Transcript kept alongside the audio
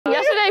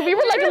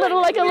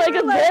like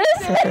this.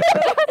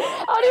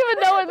 I don't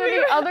even know if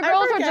the other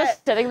girls are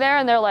just sitting there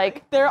and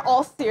they're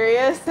all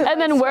serious. And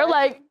then we're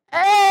like,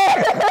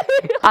 hey!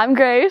 I'm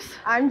Grace.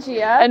 I'm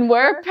Gia. And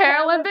we're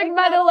Paralympic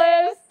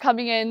medalists.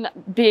 Coming in,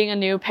 being a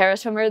new para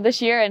swimmer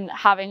this year and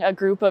having a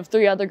group of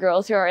 3 other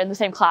girls who are in the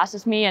same class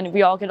as me and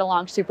we all get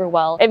along super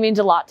well. It means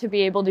a lot to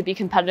be able to be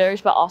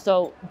competitors, but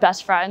also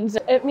best friends.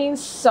 It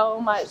means so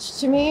much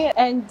to me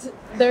and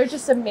they're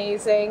just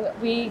amazing.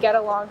 We get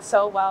along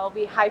so well.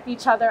 We hype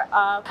each other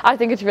up. I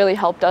think it's really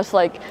helped us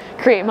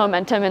create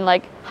momentum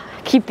and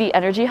keep the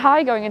energy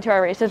high going into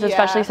our races,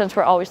 especially since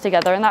we're always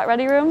together in that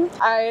ready room.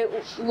 I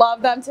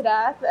love them to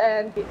death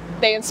and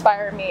they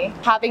inspire me.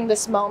 Having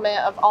this moment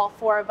of all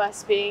 4 of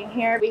us being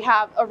here, we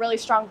have a really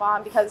strong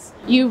bond because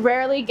you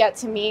rarely get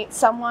to meet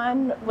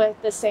someone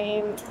with the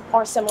same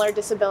or similar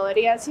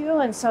disability as you,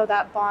 and so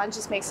that bond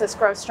just makes us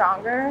grow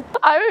stronger.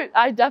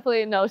 I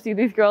definitely see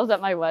these girls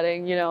at my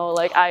wedding, you know,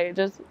 I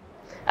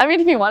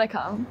mean, if you want to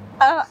come.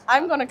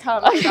 I'm gonna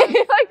come.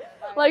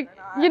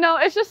 You know,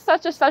 it's just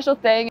such a special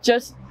thing.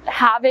 Just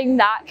having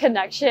that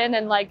connection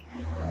and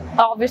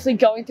obviously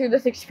going through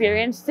this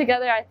experience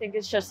together, I think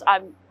it's just,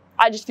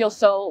 I just feel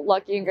so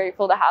lucky and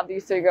grateful to have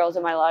these 3 girls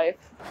in my life.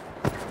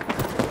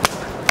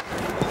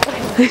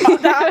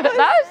 That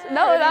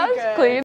was clean.